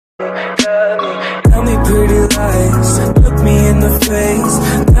love me. Tell me pretty lies, look me in the face.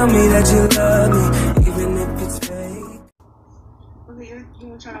 Tell me that you love me, even if it's fake.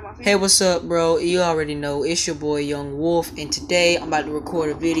 Hey, what's up, bro? You already know, it's your boy Young Wolf, and today I'm about to record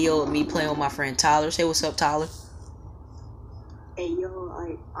a video of me playing with my friend Tyler. Say what's up, Tyler. Hey,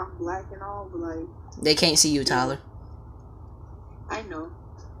 yo, I'm black and all, but they can't see you, Tyler. I know.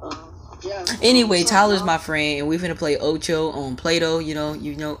 Yeah. Anyway, Tyler's my friend, and we're finna play Ocho on Plato.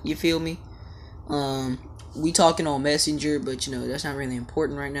 You feel me? We talking on Messenger, but that's not really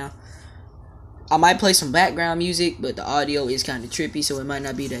important right now. I might play some background music, but the audio is kind of trippy, so it might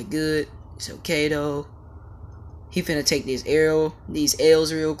not be that good. It's okay though. He finna take these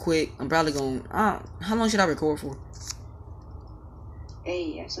L's real quick. I'm probably going. How long should I record for?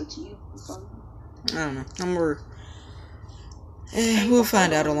 Hey, that's up to you. I don't know. I'm worried. We'll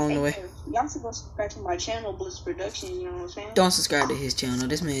find out along the way. Y'all should go subscribe to my channel, Blitz Production. You know what I'm saying? Don't subscribe to his channel.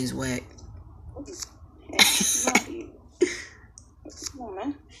 This man is whack. Come on,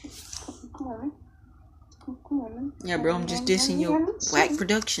 man. Come on, man. Yeah, bro. I'm just dissing your whack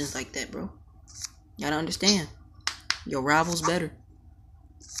productions like that, bro. You gotta understand. Your rival's better.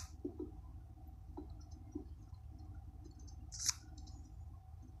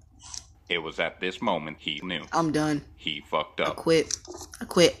 It was at this moment he knew. I'm done. He fucked up. I quit.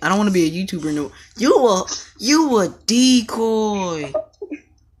 I don't want to be a YouTuber no. You a decoy.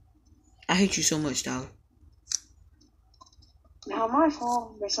 I hate you so much, Tyler. Not my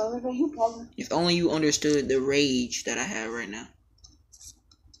fault. That's all that you problem. If only you understood the rage that I have right now.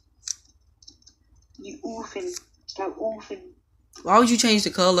 You oofing. Stop oofing. Why would you change the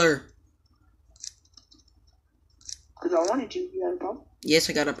color? Because I wanted to. You got a problem? Yes,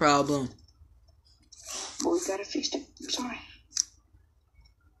 I got a problem. But we gotta fix it. I'm sorry.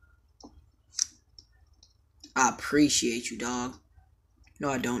 I appreciate you, dog. No,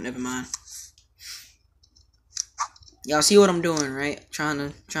 I don't. Never mind. Y'all see what I'm doing, right?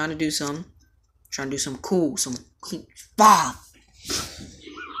 Trying to do something. Trying to do some cool, some clean. Bob.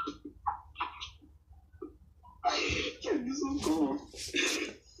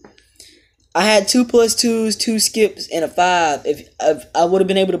 I had 2 plus 2s, 2 skips, and a 5. If I would have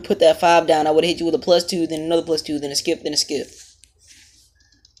been able to put that 5 down, I would have hit you with a plus 2, then another plus 2, then a skip, then a skip.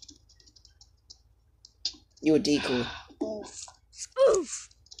 You a decoy.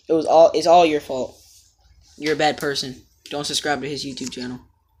 It's all your fault. You're a bad person. Don't subscribe to his YouTube channel.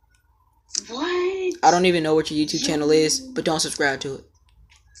 What? I don't even know what your YouTube channel is, but don't subscribe to it.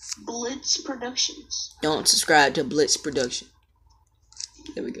 Blitz Productions. Don't subscribe to Blitz Production.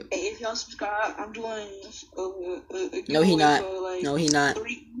 There we go. Hey, if y'all subscribe, I'm doing a No, he not. For, no, he not.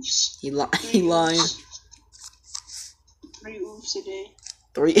 3 oofs. He lying. 3 oofs a day.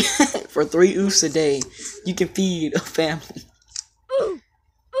 3 for 3 oofs a day, you can feed a family.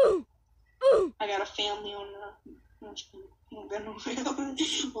 I got a family on the. I don't got no family.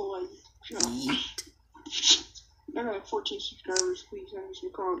 Oh, I got 14 subscribers. Please, I need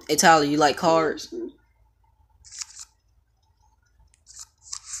some cards. Hey Tyler, you like cards?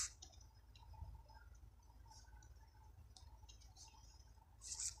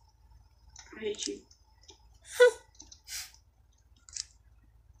 I hate you.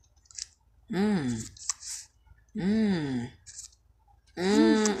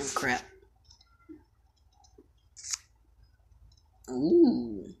 Crap.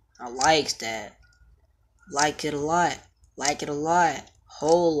 Ooh, I likes that. Like it a lot. Like it a lot.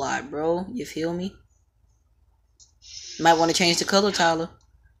 Whole lot, bro. You feel me? Might want to change the color, Tyler.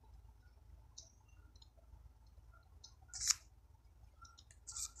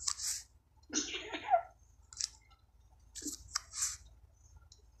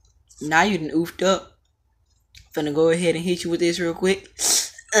 Now you done oofed up. Finna go ahead and hit you with this real quick.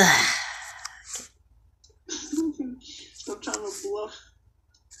 I'm trying to bluff.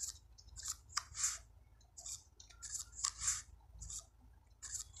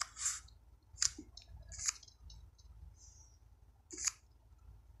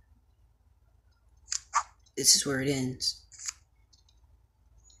 This is where it ends.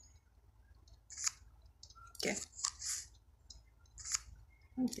 Okay.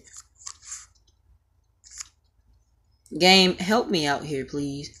 Okay. Game, help me out here,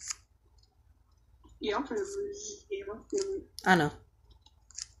 please. Yeah, I'm finna lose this game. I feel it. I know.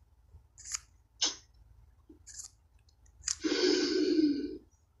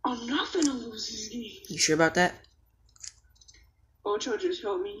 I'm not finna lose this game. You sure about that? Ocho just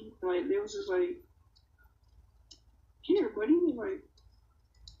helped me. Like, they was just like, here, what do you mean? Like,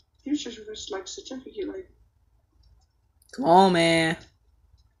 here's just like certificate. Like, come on, man.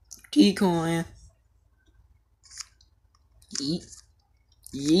 Decoin. Yeet.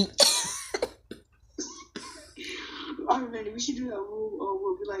 Yeet. should do that rule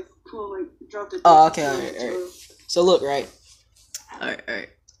where we like pull like drop the. Oh, okay, alright. So look, right. Alright.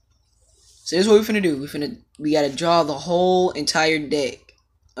 So here's what we're finna do. We gotta draw the whole entire deck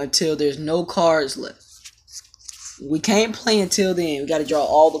until there's no cards left. We can't play until then. We gotta draw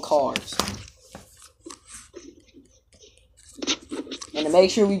all the cards. And to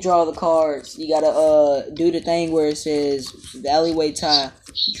make sure we draw the cards, you gotta do the thing where it says the alleyway tie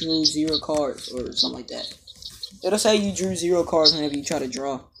drew 0 cards or something like that. It'll say you drew 0 cards whenever you try to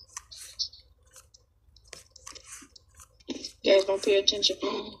draw. Guys, don't pay attention.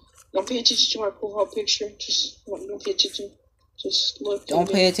 Don't pay attention to my profile picture. Just don't pay attention. Just look.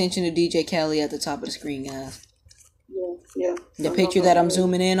 Don't pay attention to DJ Cali at the top of the screen, guys. Yeah. The picture that I'm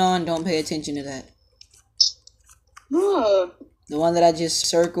zooming in on, don't pay attention to that. No. The one that I just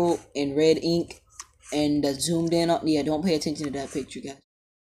circled in red ink and zoomed in on. Yeah, don't pay attention to that picture,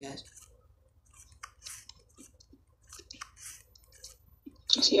 guys.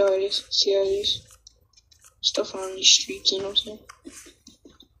 See how it is. Stuff on these streets, you know what I'm saying?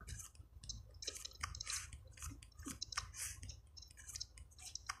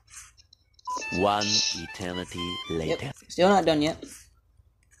 One eternity later. Yep. Still not done yet.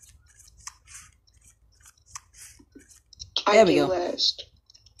 There we go. Last.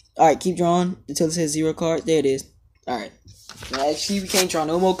 Alright, keep drawing until it says 0 card. There it is. Alright. Now, actually, we can't draw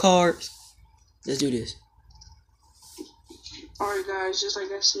no more cards. Let's do this. Alright, guys, just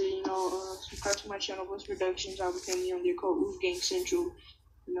like I said, subscribe to my channel, Bliss Productions. I'll be coming on their code Roof Gang Central.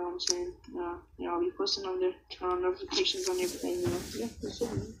 You know what I'm saying? I'll be posting on there, turn on notifications on everything, Yeah, that's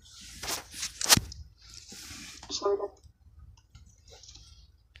it, man. Sorry,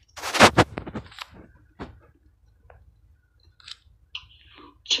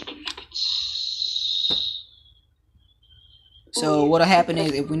 chicken nuggets. So what'll happen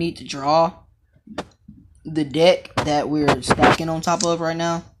is if we need to draw the deck that we're stacking on top of right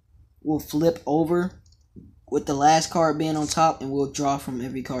now, we'll flip over with the last card being on top and we'll draw from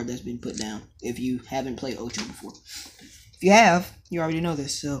every card that's been put down if you haven't played Ocho before. If you have, you already know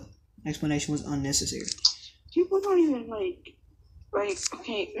this, so explanation was unnecessary. People don't even like,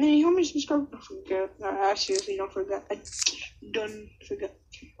 okay, man, how many subscribers? I forgot. No, I seriously don't forget. I forgot.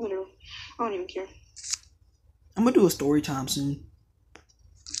 Whatever. I don't even care. I'm gonna do a story time soon.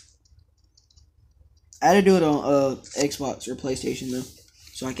 I had to do it on Xbox or PlayStation though,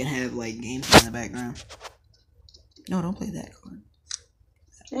 so I can have like games in the background. No, don't play that card.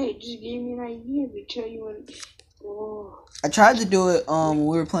 Hey, just give me an idea to tell you when. Oh. I tried to do it when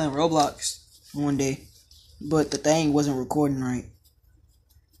we were playing Roblox one day, but the thing wasn't recording right.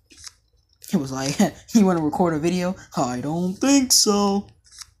 It was like, you want to record a video? I don't think so.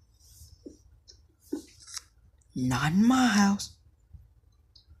 Not in my house.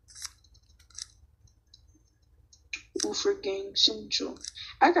 For Gang Central.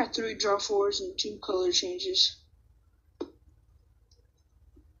 I got 3 draw 4s and 2 color changes.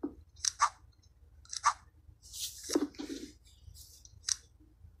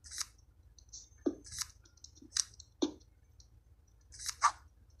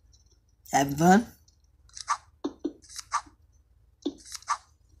 Having fun?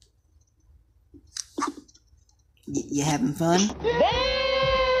 You having fun?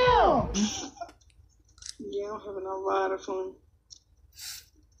 Damn! Yeah, I'm having a lot of fun.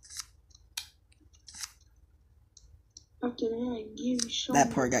 Okay, then I give you some.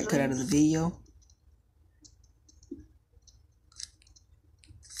 That part got cut out of the video.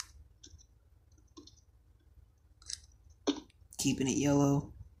 Keeping it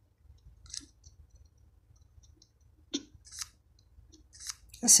yellow.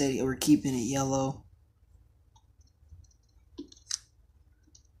 I said we're keeping it yellow.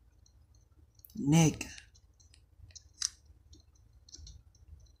 Nick.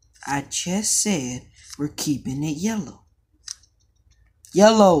 I just said we're keeping it yellow.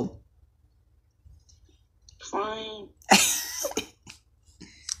 Yellow. Fine.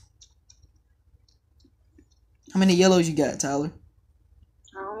 How many yellows you got, Tyler?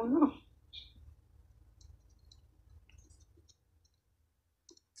 I don't know.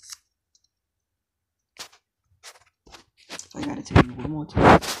 I gotta tell you one more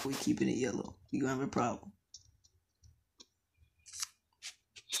time. We keeping it yellow. You gonna have a problem.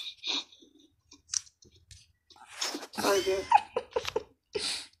 Okay.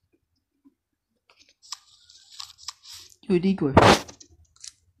 Do a decoy.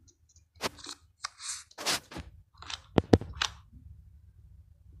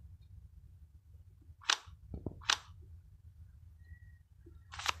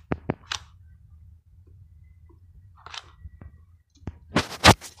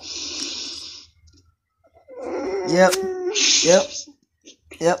 Yep. Yep.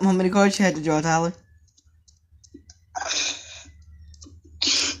 Yep. How many cards you had to draw, Tyler?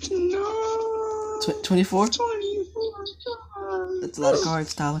 No. 24? 24 cards. That's a lot of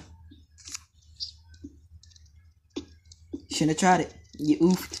cards, Tyler. Shouldn't have tried it. You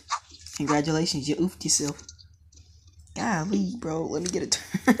oofed. Congratulations, you oofed yourself. Golly, bro. Let me get a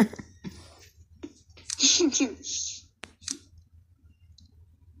turn.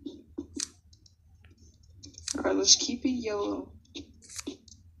 Alright, let's keep it yellow.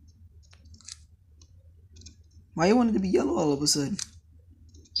 Why you wanted to be yellow all of a sudden?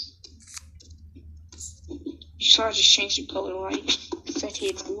 So I just changed the color, right?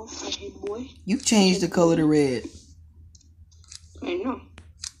 Fathead boy. You changed the color to red. I know.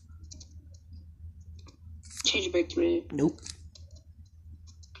 Change it back to red. Nope.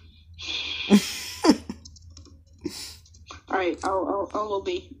 Alright, I'll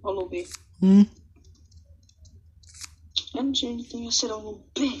obey. I'll obey. Hmm? I didn't say anything, I said I'll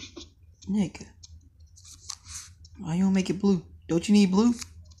obey. Nigga. Why you don't make it blue? Don't you need blue?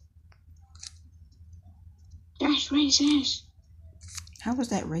 That's racist. How was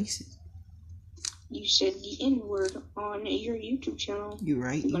that racist? You said the N-word on your YouTube channel. You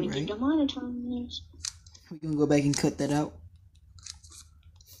right, You're you gonna right. get demonetized. We gonna go back and cut that out.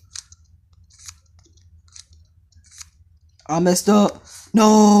 I messed up.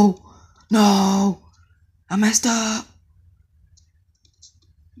 No! No! I messed up!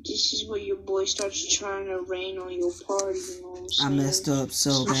 This is where your boy starts trying to rain on your party, you know what I'm I saying? messed up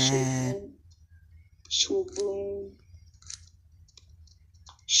so bad. Shwaboom.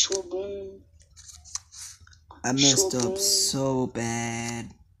 Shwaboom. I messed up so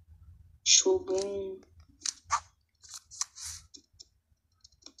bad. Shwaboom.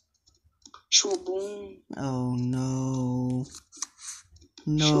 Shwaboom. Oh no.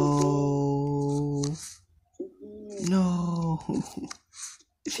 No. No.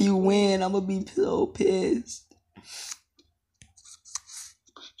 If you win, I'm gonna be so pissed.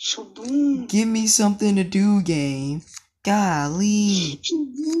 Shwaboom. Give me something to do, game. Golly.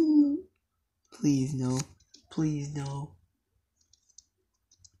 Shwaboom. Please no. Please no.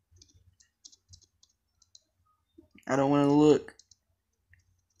 I don't want to look.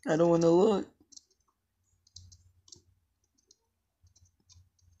 I don't want to look.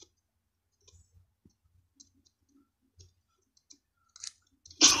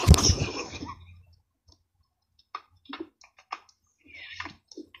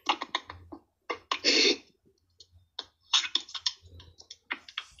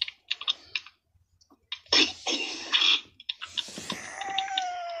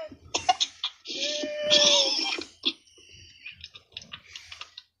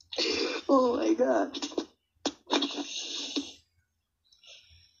 Oh my god.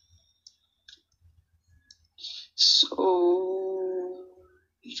 So,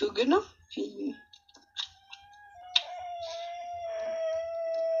 you feel good now?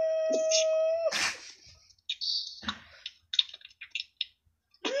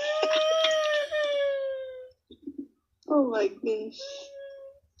 Oh my goodness.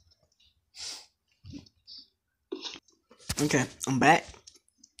 Okay, I'm back.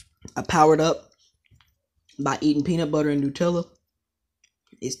 I powered up by eating peanut butter and Nutella.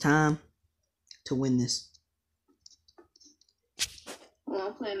 It's time to win this. Well,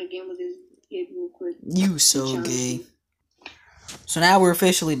 I'm playing a game with this kid real quick. You so gay. So now we're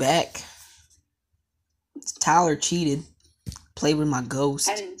officially back. Tyler cheated. Played with my ghost.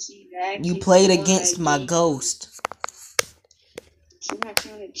 I didn't see that. You played against my ghost. I'm not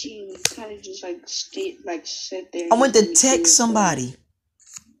kind of cheating. You kind of just sit there. I went to text somebody.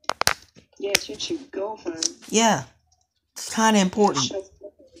 Yeah, it's your girlfriend. Yeah. It's kind of important.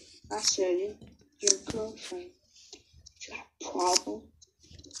 I said it. Your girlfriend. You got a problem?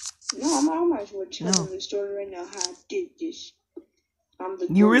 No, I might as well tell you the story right now how I did this.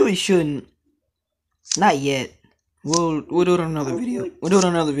 You really shouldn't. Not yet. We'll do it on another video. We'll do it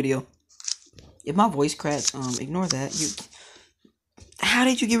on another video. If my voice cracks, ignore that. How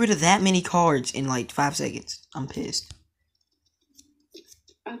did you get rid of that many cards in like 5 seconds? I'm pissed.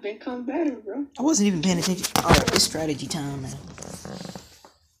 I've become better, bro. I wasn't even paying attention. Alright, it's strategy time, man.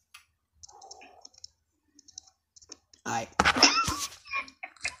 Alright.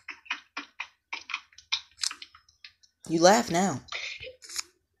 You laugh now.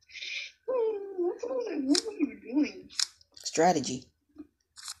 What were you doing? Strategy.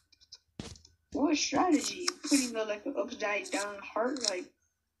 What strategy? Putting the an upside down heart,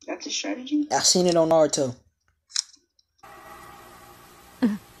 that's a strategy? I seen it on Naruto.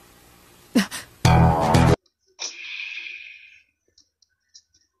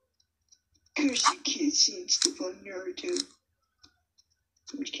 course you can't see stuff on Naruto.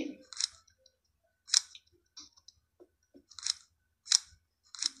 I'm just kidding.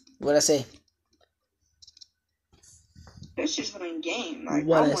 What'd I say? That's just one game. Like,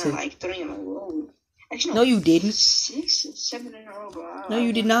 What'd I I say? won like 3 in a row. Actually, No, you didn't. 6 or 7 in a row, bro. No,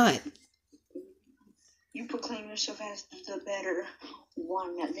 you did not. You proclaim yourself as the better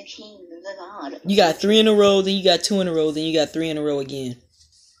one, the king, the god. You got 3 in a row, then you got 2 in a row, then you got 3 in a row again.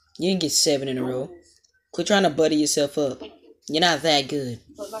 You didn't get 7 in a row. Quit trying to buddy yourself up. You're not that good.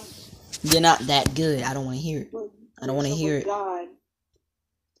 You're not that good. I don't want to hear it. I don't want to hear it. God.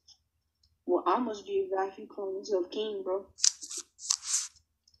 Well, I must be a guy if you call yourself king, bro.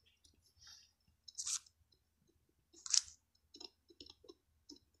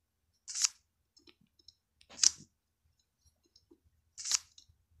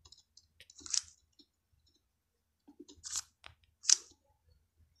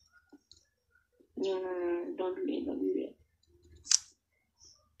 No, don't do that, don't do that.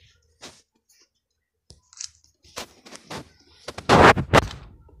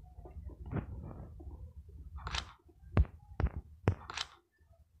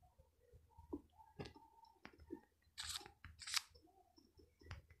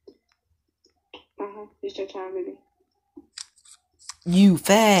 It's your time, baby. You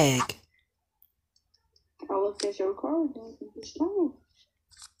fag. I looked at your card, it's time.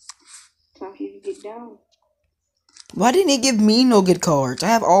 Time for you to get down. Why didn't it give me no good cards? I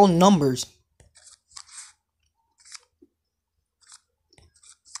have all numbers.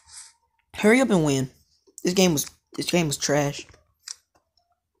 Hurry up and win. This game was trash.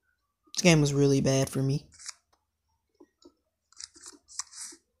 This game was really bad for me.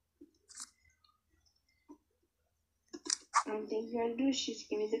 The only thing you gotta do is just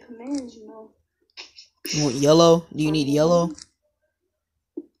give me the commands, you know. You want yellow? Do you need yellow?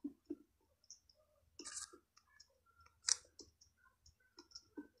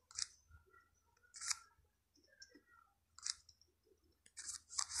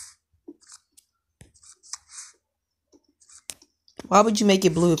 Why would you make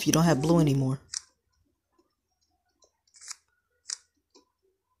it blue if you don't have blue anymore?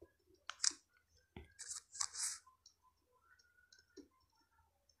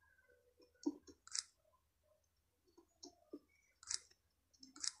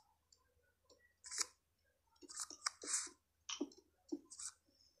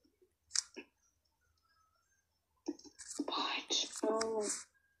 What?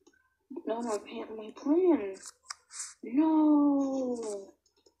 No, my plan. No.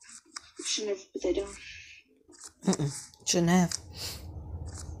 Shouldn't have put that down. Shouldn't have.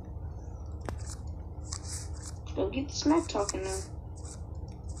 Don't get the smack talking now.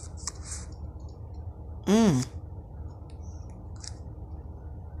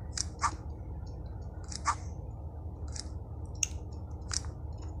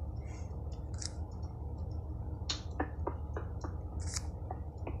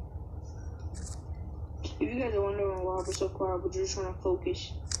 If you guys are wondering why we're so quiet, we're just trying to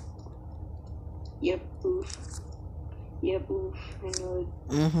focus. Yep, oof. Yep, oof. I know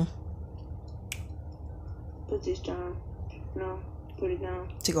it. Put this down. No, put it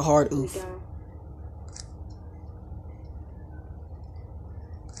down. Take a hard Put oof. it down.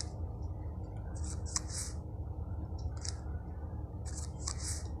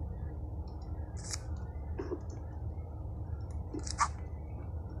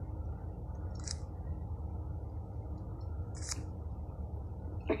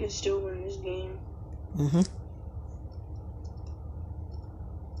 I can still win this game.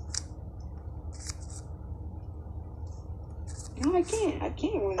 No, I can't. I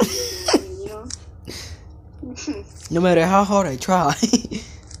can't win this game, you know? No matter how hard I try.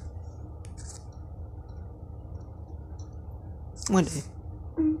 One day.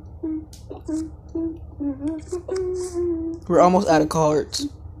 We're almost out of cards.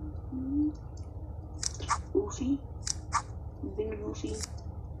 Goofy. Been goofy.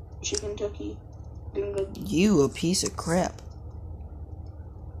 Chicken Tucky. You a piece of crap.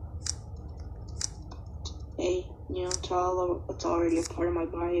 Hey, you know, it's already a part of my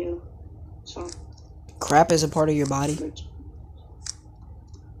bio. So. Crap is a part of your body?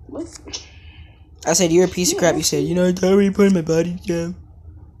 What? I said you're a piece of crap. You said, you know, it's already part of my body, yeah.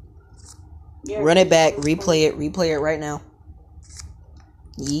 Run it back, replay it right now.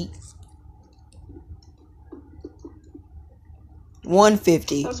 Yeet.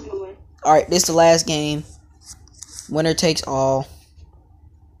 150. That's a good one. Alright, this is the last game. Winner takes all.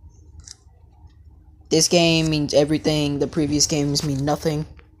 This game means everything. The previous games mean nothing.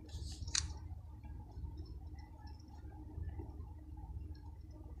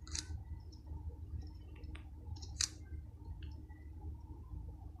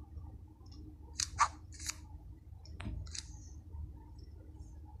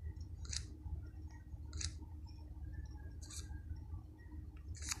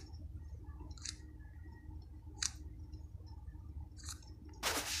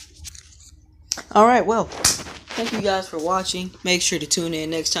 Alright, well, thank you guys for watching. Make sure to tune in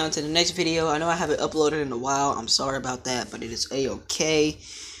next time to the next video. I know I haven't uploaded in a while. I'm sorry about that, but it is a-okay.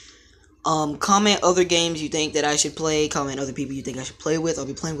 Comment other games you think that I should play. Comment other people you think I should play with. I'll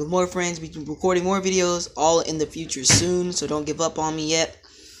be playing with more friends. Be recording more videos, all in the future soon. So don't give up on me yet.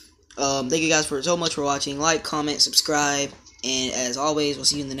 Thank you guys so much for watching. Like, comment, subscribe, and as always, we'll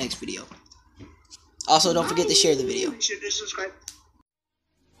see you in the next video. Also, don't forget to share the video. Make sure to subscribe.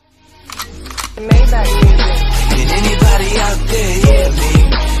 Can anybody out there hear me?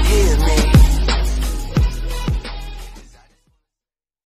 Hear me?